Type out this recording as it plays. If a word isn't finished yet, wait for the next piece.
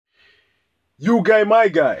You guy, my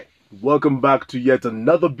guy, welcome back to yet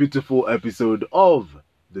another beautiful episode of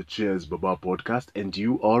the Cheers Baba podcast, and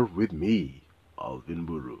you are with me, Alvin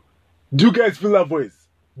Buru. Do you guys feel that voice?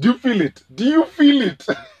 Do you feel it? Do you feel it?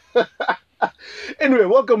 Anyway,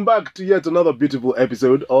 welcome back to yet another beautiful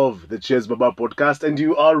episode of the Cheers Baba podcast, and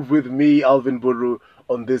you are with me, Alvin Buru,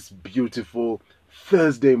 on this beautiful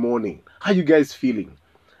Thursday morning. How you guys feeling?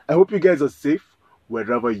 I hope you guys are safe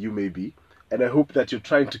wherever you may be. And I hope that you're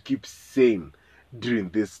trying to keep sane during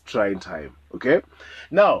this trying time, okay?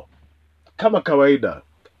 Now, kama kawaida,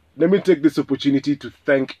 let me take this opportunity to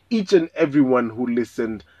thank each and everyone who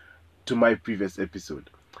listened to my previous episode.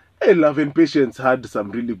 Hey, Love and Patience had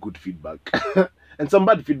some really good feedback. And some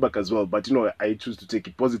bad feedback as well, but I choose to take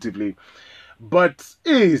it positively. But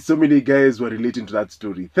so many guys were relating to that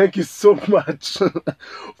story. Thank you so much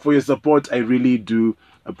for your support. I really do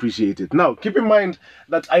appreciate it. Now, keep in mind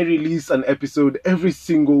that I release an episode every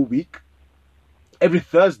single week, every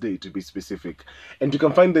Thursday to be specific. And you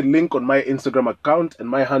can find the link on my Instagram account, and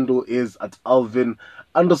my handle is at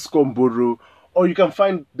Alvin_Mburu. Or you can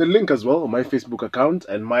find the link as well on my Facebook account,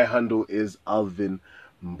 and my handle is Alvin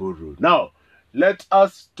Mburu. Now, let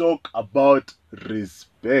us talk about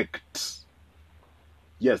respect.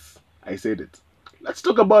 Yes, I said it. Let's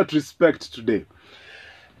talk about respect today.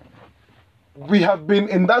 We have been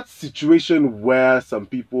in that situation where some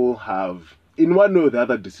people have, in one way or the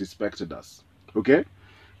other, disrespected us. Okay?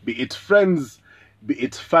 Be it friends, be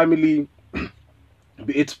it family,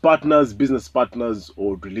 be it partners, business partners,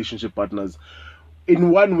 or relationship partners.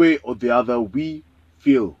 In one way or the other, we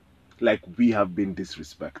feel like we have been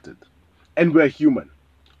disrespected. And we're human.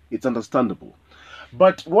 It's understandable.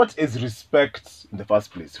 But what is respect in the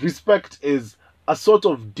first place? Respect is a sort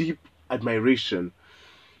of deep admiration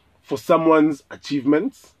for someone's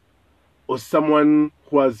achievements, or someone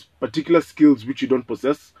who has particular skills which you don't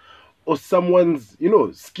possess, or someone's,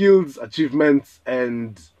 skills, achievements,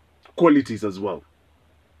 and qualities as well.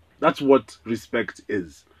 That's what respect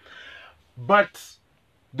is. But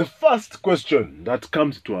the first question that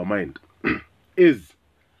comes to our mind is,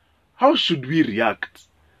 how should we react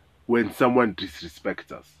when someone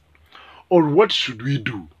disrespects us? Or what should we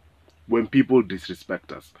do when people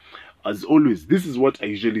disrespect us? As always, this is what I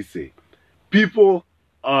usually say. People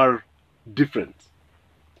are different.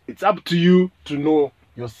 It's up to you to know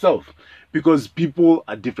yourself, because people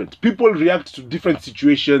are different. People react to different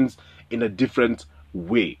situations in a different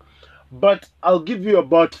way. But I'll give you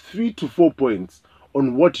about 3 to 4 points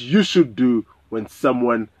on what you should do when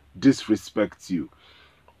someone disrespects you.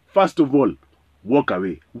 First of all, walk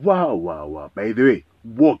away. Wow. By the way,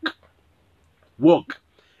 walk.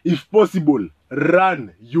 If possible,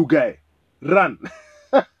 run, you guy. Run.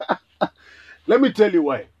 Let me tell you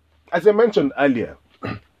why. As I mentioned earlier,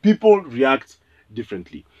 people react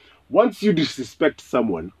differently. Once you disrespect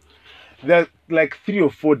someone, there are like 3 or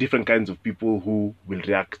 4 different kinds of people who will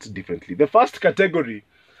react differently. The first category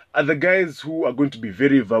are the guys who are going to be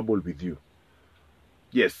very verbal with you.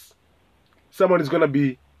 Yes. Someone is going to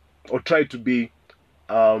be, or try to be,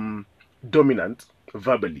 dominant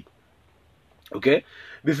verbally. Okay?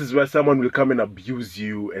 This is where someone will come and abuse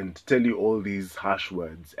you and tell you all these harsh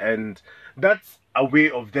words. And that's a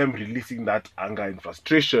way of them releasing that anger and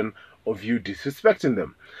frustration of you disrespecting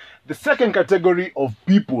them. The second category of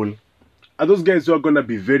people are those guys who are going to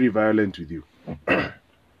be very violent with you.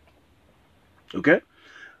 Okay?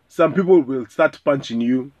 Some people will start punching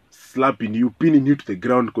you, slapping you, pinning you to the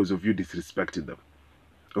ground because of you disrespecting them.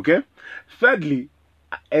 Okay? Thirdly,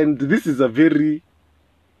 and this is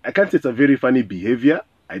I can't say it's a very funny behavior,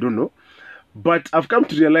 I don't know. But I've come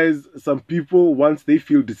to realize some people, once they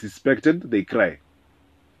feel disrespected, they cry.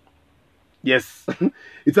 Yes,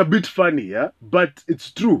 it's a bit funny, yeah? But it's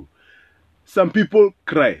true. Some people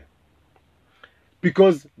cry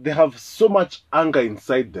because they have so much anger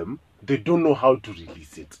inside them, they don't know how to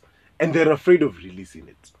release it. And they're afraid of releasing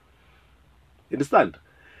it. You understand?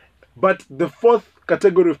 But the fourth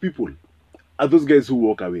category of people are those guys who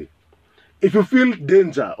walk away. If you feel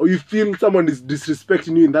danger, or you feel someone is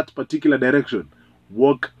disrespecting you in that particular direction,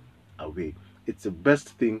 walk away. It's the best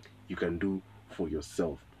thing you can do for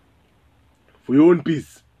yourself. For your own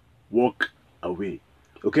peace, walk away.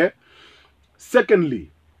 Okay? Secondly,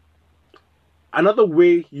 another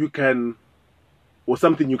way you can, or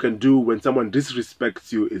something you can do when someone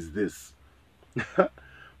disrespects you is this.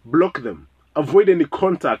 Block them. Avoid any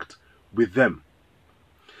contact with them.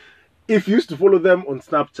 If you used to follow them on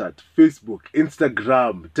Snapchat, Facebook,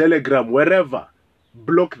 Instagram, Telegram, wherever,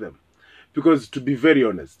 block them. Because to be very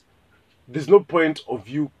honest, there's no point of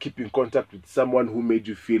you keeping contact with someone who made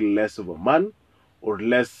you feel less of a man or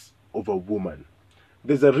less of a woman.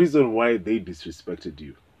 there's a reason why they disrespected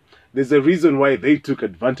you. There's a reason why they took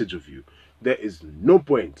advantage of you. There is no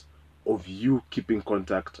point of you keeping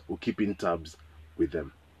contact or keeping tabs with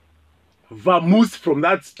them. Vamoose from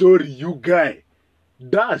that story, you guy.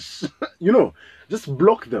 Dash. Just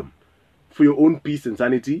block them. For your own peace and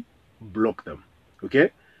sanity, block them.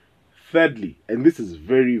 Okay? Thirdly, and this is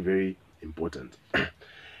very, very important,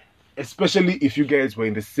 especially if you guys were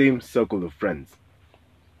in the same circle of friends,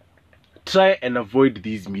 try and avoid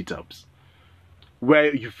these meetups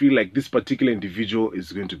where you feel like this particular individual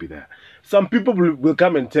is going to be there. Some people will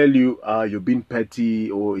come and tell you you're being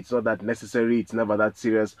petty, or it's not that necessary, it's never that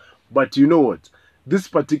serious. But you know what? This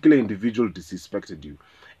particular individual disrespected you.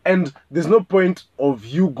 And there's no point of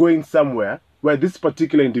you going somewhere where this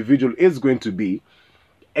particular individual is going to be,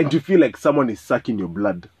 and you feel like someone is sucking your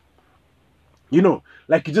blood.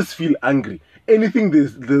 Like you just feel angry. Anything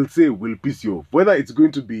they'll say will piss you off. Whether it's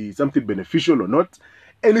going to be something beneficial or not,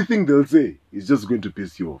 anything they'll say is just going to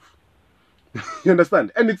piss you off. You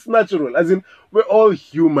understand? And it's natural. As in, we're all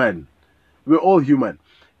human. We're all human.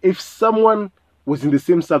 If someone was in the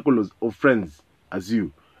same circle of friends as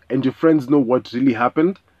you, and your friends know what really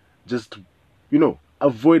happened, just,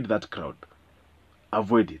 avoid that crowd.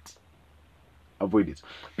 Avoid it. Avoid it.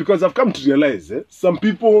 Because I've come to realize some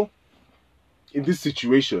people in this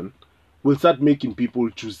situation will start making people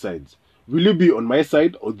choose sides. Will you be on my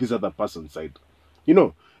side or this other person's side?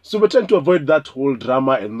 So we're trying to avoid that whole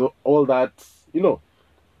drama and all that,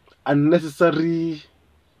 unnecessary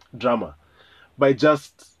drama by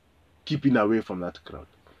just keeping away from that crowd.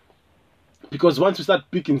 Because once we start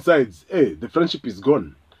picking sides, the friendship is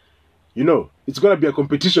gone. It's going to be a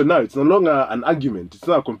competition now. It's no longer an argument. It's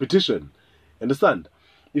not a competition. Understand?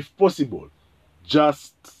 If possible,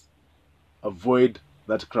 just avoid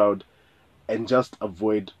that crowd and just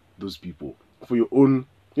avoid those people for your own,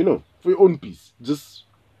 for your own peace. Just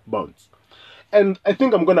bounce. And I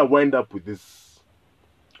think I'm going to wind up with this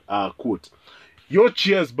quote. Your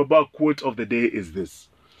Cheers Baba quote of the day is this: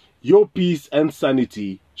 your peace and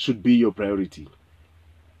sanity should be your priority.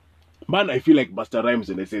 Man, I feel like Busta Rhymes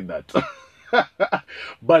when I said that.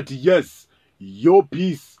 But yes, your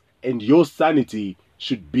peace and your sanity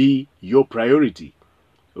should be your priority.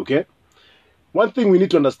 Okay? One thing we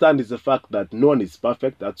need to understand is the fact that no one is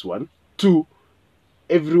perfect. That's one. Two,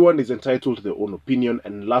 everyone is entitled to their own opinion.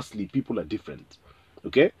 And lastly, people are different.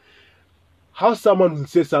 Okay? How someone will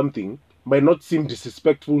say something might not seem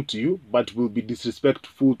disrespectful to you, but will be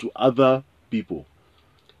disrespectful to other people.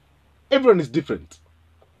 Everyone is different.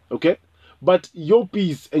 Okay? But your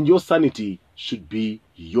peace and your sanity should be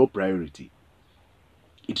your priority.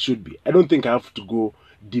 It should be. I don't think I have to go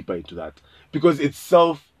deeper into that because it's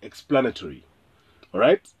self-explanatory.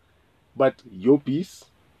 Alright? But your peace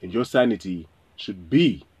and your sanity should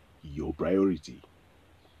be your priority.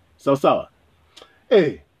 Sawa.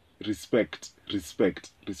 Hey, respect.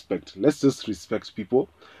 Let's just respect people.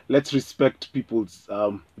 Let's respect people's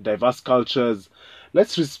diverse cultures.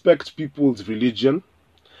 Let's respect people's religion.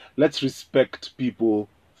 Let's respect people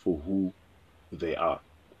for who they are.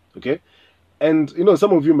 Okay? And,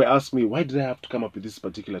 some of you may ask me, why did I have to come up with this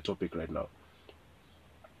particular topic right now?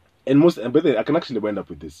 But then I can actually wind up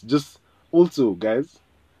with this. Just also, guys,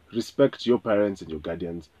 respect your parents and your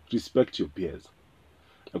guardians. Respect your peers.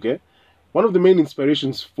 Okay? One of the main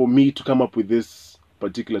inspirations for me to come up with this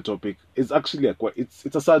particular topic is actually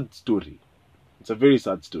it's a sad story. It's a very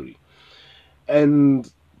sad story. And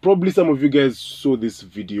probably some of you guys saw this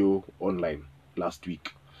video online last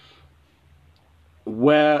week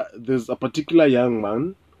where there's a particular young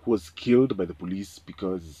man who was killed by the police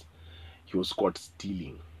because he was caught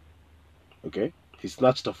stealing. Okay? He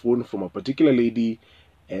snatched a phone from a particular lady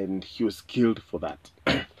and he was killed for that.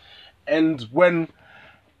 And when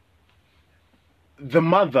the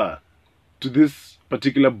mother to this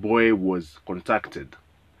particular boy was contacted,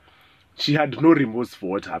 she had no remorse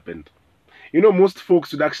for what happened. Most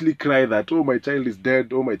folks would actually cry that, oh, my child is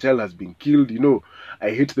dead, oh, my child has been killed,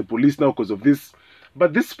 I hate the police now because of this.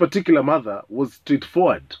 But this particular mother was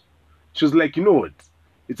straightforward. She was like, you know what?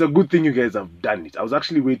 It's a good thing you guys have done it. I was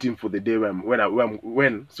actually waiting for the day when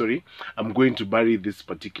I'm going to bury this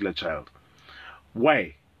particular child.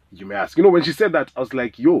 Why, you may ask? When she said that, I was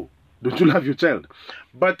like, yo, don't you love your child?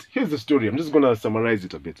 But here's the story. I'm just going to summarize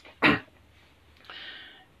it a bit.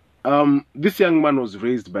 This young man was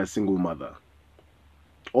raised by a single mother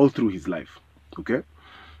all through his life. Okay?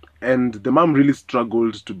 And the mom really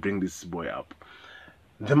struggled to bring this boy up.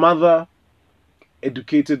 The mother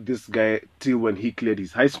educated this guy till when he cleared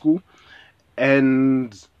his high school,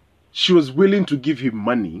 and she was willing to give him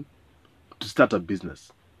money to start a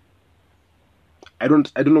business. I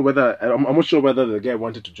don't know whether, I'm not sure whether the guy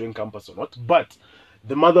wanted to join campus or not, but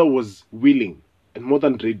the mother was willing and more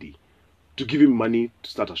than ready to give him money to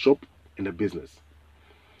start a shop and a business.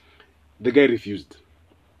 The guy refused.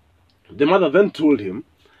 The mother then told him,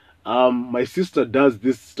 my sister does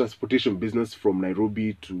this transportation business from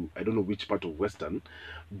Nairobi to I don't know which part of Western,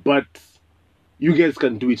 but you guys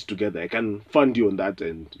can do it together. I can fund you on that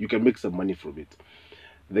and you can make some money from it.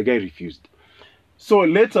 The guy refused. So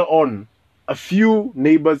later on, a few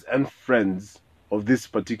neighbors and friends of this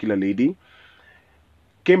particular lady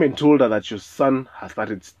came and told her that your son has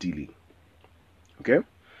started stealing. Okay?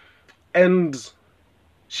 And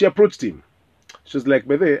she approached him. She was like,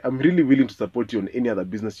 by the way, I'm really willing to support you on any other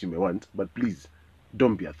business you may want, but please,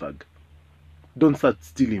 don't be a thug. Don't start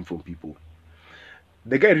stealing from people.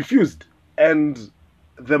 The guy refused. And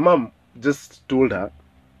the mom just told him,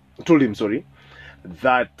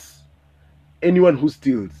 that anyone who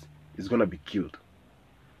steals is going to be killed.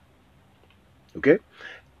 Okay?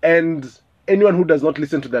 And anyone who does not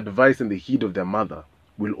listen to the advice and the heed of their mother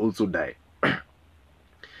will also die.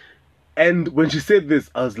 And when she said this,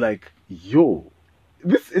 I was like, yo,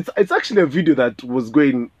 it's actually a video that was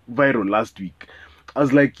going viral last week. I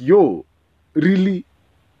was like, yo, really?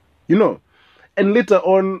 You know? And later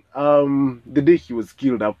on, the day he was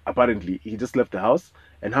killed, apparently, he just left the house,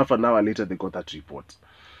 and half an hour later, they got that report.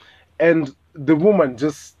 And the woman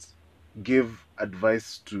just gave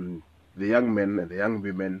advice to the young men and the young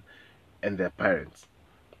women and their parents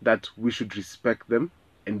that we should respect them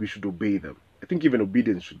and we should obey them. I think even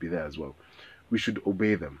obedience should be there as well. We should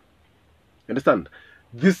obey them. Understand?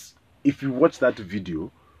 This, if you watch that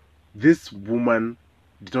video, this woman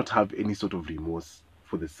did not have any sort of remorse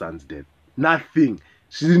for the son's death. Nothing.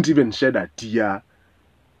 She didn't even shed a tear.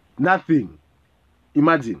 Nothing.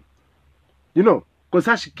 Imagine. You know,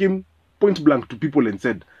 because she came point blank to people and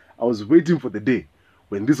said, I was waiting for the day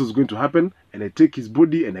when this was going to happen, and I take his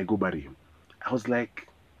body and I go bury him. I was like,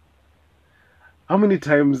 how many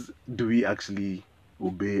times do we actually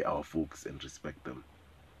obey our folks and respect them?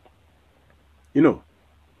 You know,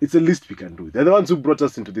 it's the least we can do. They're the ones who brought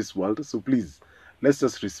us into this world, so please, let's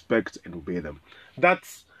just respect and obey them.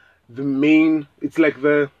 That's the main, it's like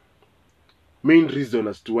the main reason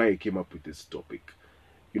as to why I came up with this topic.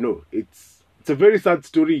 You know, it's a very sad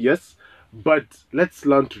story, yes, but let's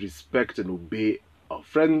learn to respect and obey our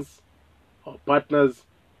friends, our partners,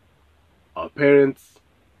 our parents,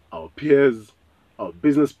 our peers, our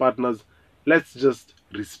business partners. Let's just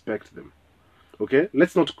respect them. Okay?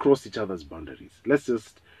 Let's not cross each other's boundaries. Let's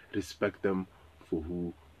just respect them for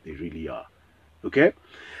who they really are. Okay?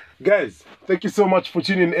 Guys, thank you so much for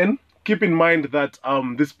tuning in. Keep in mind that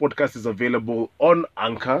this podcast is available on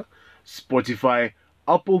Anchor, Spotify,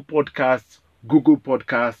 Apple Podcasts, Google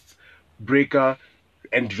Podcasts, Breaker,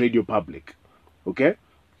 and Radio Public. Okay?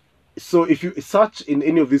 So if you search in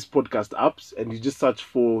any of these podcast apps and you just search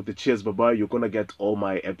for the Cheers Baba, you're going to get all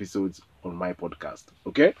my episodes on my podcast.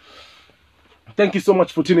 Okay? Thank you so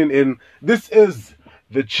much for tuning in. This is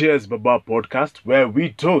the Cheers Baba podcast, where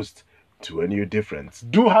we toast to a new difference.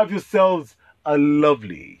 Do have yourselves a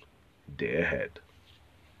lovely day ahead.